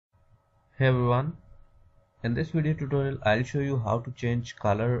Hey everyone, in this video tutorial I'll show you how to change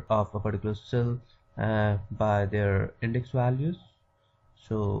color of a particular cell by their index values.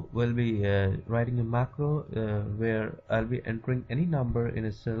 So we'll be writing a macro where I'll be entering any number in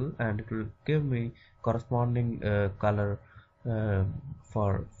a cell and it will give me corresponding color uh,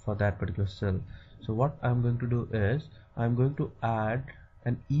 for that particular cell. So what I'm going to do is I'm going to add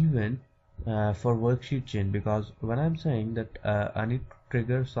an event for worksheet change, because when I'm saying that I need to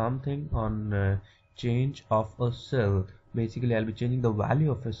trigger something on change of a cell, basically I'll be changing the value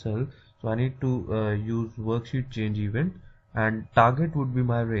of a cell, so I need to use worksheet change event, and target would be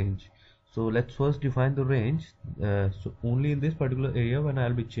my range. So let's first define the range. So only in this particular area when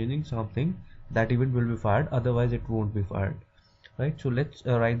I'll be changing something, that event will be fired, otherwise it won't be fired, right? So let's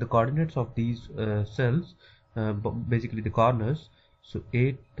write the coordinates of these cells, basically the corners. So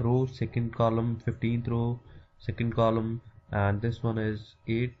 8th row second column, 15th row second column, and this one is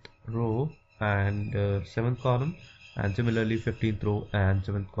 8th row and 7th column, and similarly 15th row and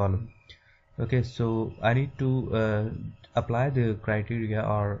 7th column. Okay, so I need to apply the criteria,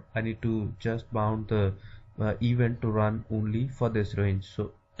 or I need to just bound the event to run only for this range.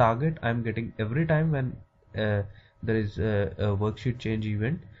 So target I'm getting every time when there is a worksheet change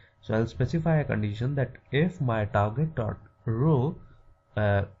event. So I'll specify a condition that if my target dot row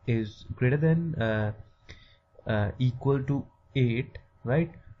is greater than equal to 8,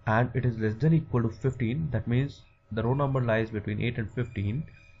 right, and it is less than equal to 15, that means the row number lies between 8 and 15.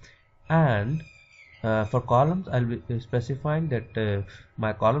 And for columns I'll be specifying that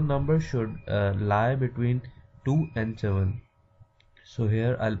my column number should lie between 2 and 7. So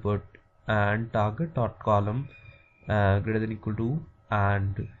here I'll put and target dot column greater than equal to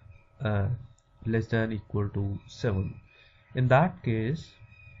and less than equal to 7. In that case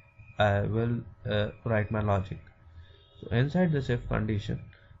I will write my logic. So inside this if condition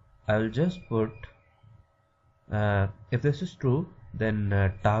I will just put if this is true,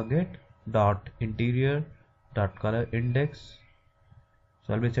 then target dot interior dot color index.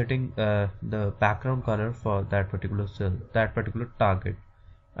 So I'll be setting the background color for that particular cell, that particular target.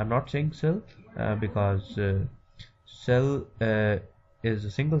 I'm not saying cell because cell is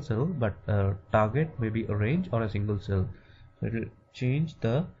a single cell, but target may be a range or a single cell, so it will change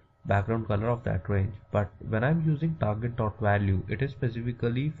the background color of that range. But when I'm using target dot value, it is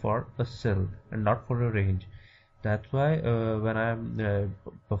specifically for a cell and not for a range. That's why when I'm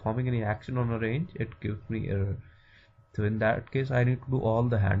performing any action on a range, it gives me error. So in that case I need to do all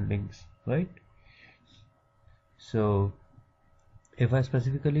the handlings, right? So if I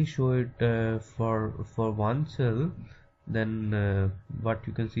specifically show it for one cell, then what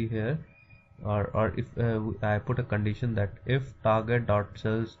you can see here, or if I put a condition that if target dot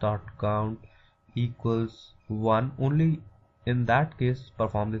cells dot count equals 1, only in that case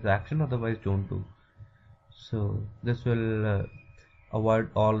perform this action, otherwise don't do. So this will avoid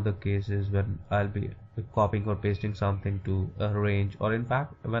all the cases when I'll be copying or pasting something to a range, or in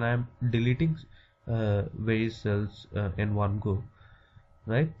fact when I'm deleting various cells in one go,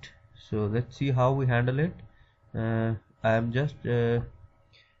 right? So let's see how we handle it. I'm just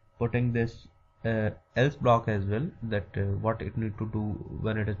putting this else block as well, that what it need to do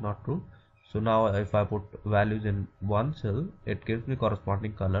when it is not true. So now if I put values in one cell, it gives me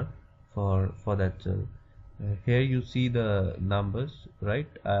corresponding color for that cell. Here you see the numbers, right?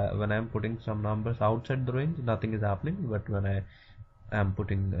 When I'm putting some numbers outside the range, nothing is happening, but when I am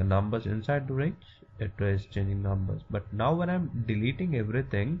putting numbers inside the range, it is changing numbers. But now when I'm deleting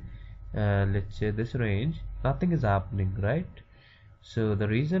everything, let's say this range, nothing is happening, right? So the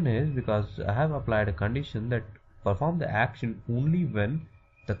reason is because I have applied a condition that perform the action only when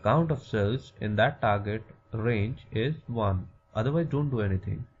the count of cells in that target range is 1, otherwise don't do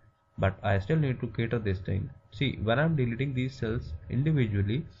anything. But I still need to cater this thing. See, when I'm deleting these cells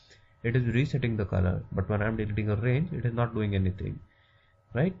individually, it is resetting the color, but when I'm deleting a range, it is not doing anything,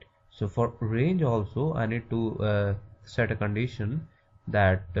 right? So for range also I need to set a condition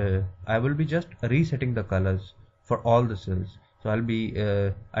that I will be just resetting the colors for all the cells. So I'll be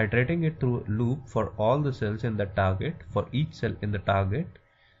iterating it through loop for all the cells in the target, for each cell in the target,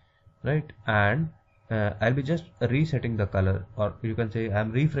 right? And I'll be just resetting the color, or you can say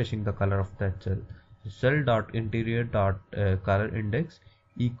I'm refreshing the color of that cell. So cell dot interior dot color index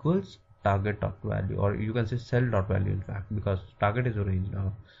equals target dot value, or you can say cell dot value in fact, because target is a range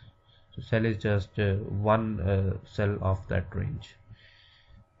now. So cell is just one cell of that range,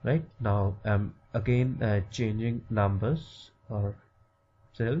 right? Now I'm again changing numbers or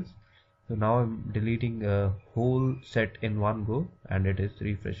cells. So now I'm deleting a whole set in one go, and it is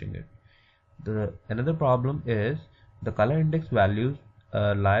refreshing it. Another problem is the color index values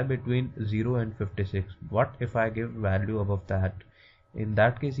lie between 0 and 56. What if I give value above that? In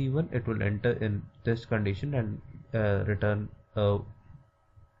that case, even it will enter in this condition and return a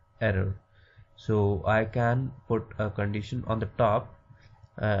error. So I can put a condition on the top.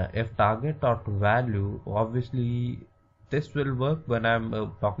 If target dot value, obviously this will work when I'm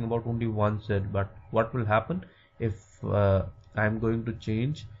talking about only one cell, but what will happen if I'm going to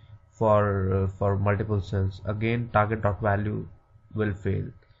change for multiple cells? Again, target dot value will fail.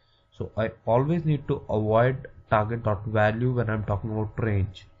 So I always need to avoid target dot value when I'm talking about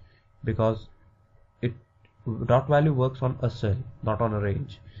range, because it dot value works on a cell, not on a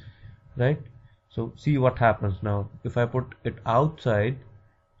range, right? So see what happens now if I put it outside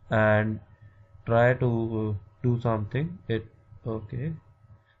and try to do something. It okay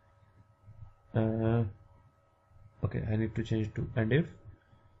uh, okay, I need to change to, and if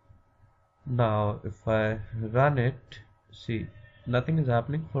now if I run it, see, nothing is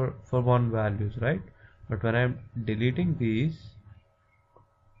happening for one values, right? But when I'm deleting these,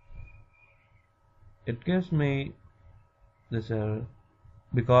 it gives me this error,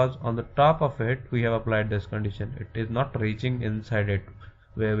 because on the top of it we have applied this condition. It is not reaching inside it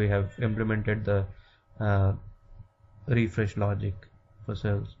where we have implemented the uh, refresh logic for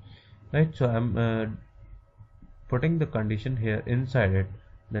cells, right? So I'm putting the condition here inside it,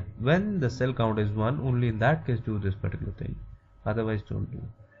 that when the cell count is 1, only in that case do this particular thing, otherwise don't do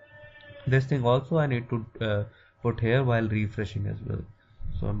this thing. Also I need to put here while refreshing as well,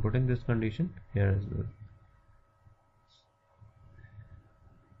 so I'm putting this condition here as well,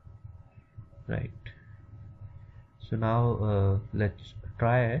 right? So now let's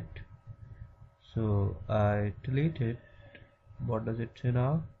try it. So I delete it. What does it say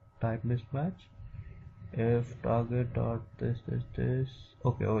now? Type mismatch. If target dot this.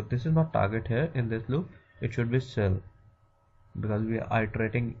 Okay, oh, this is not target here in this loop. It should be cell, because we are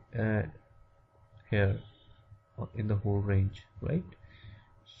iterating here in the whole range, right?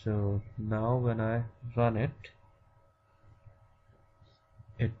 So now when I run it,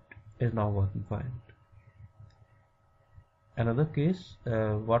 it is now working fine. Another case,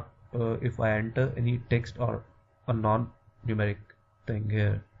 what if I enter any text or a non-numeric thing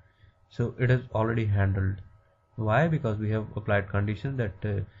here? So it is already handled. Why? Because we have applied condition that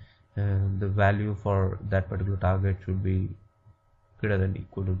the value for that particular target should be greater than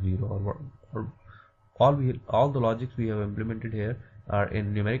equal to 0, or all the logics we have implemented here are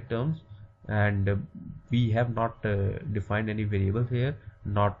in numeric terms, and we have not defined any variables here,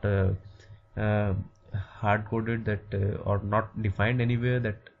 not hard coded that or not defined anywhere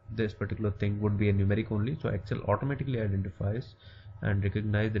that this particular thing would be a numeric only. So Excel automatically identifies and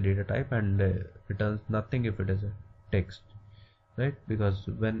recognize the data type and returns nothing if it is a text, right? Because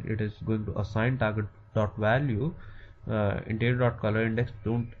when it is going to assign target dot value, integer.colorindex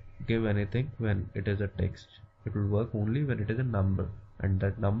don't give anything when it is a text. It will work only when it is a number, and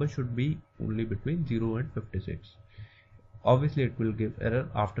that number should be only between 0 and 56. Obviously it will give error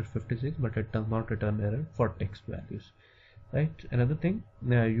after 56, but it does not return error for text values, right? Another thing,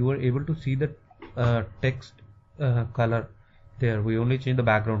 you are able to see the text color there. We only change the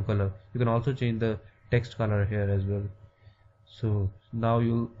background color. You can also change the text color here as well. So now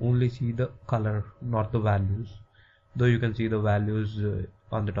you'll only see the color, not the values, though you can see the values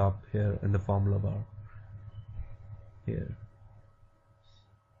on the top here in the formula bar here.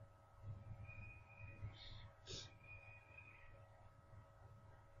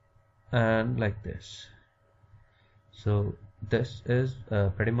 And like this. So this is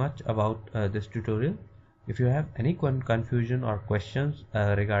pretty much about this tutorial. If you have any confusion or questions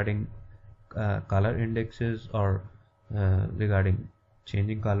regarding color indexes or regarding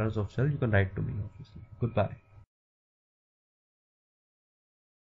changing colors of cells, you can write to me, obviously. Goodbye.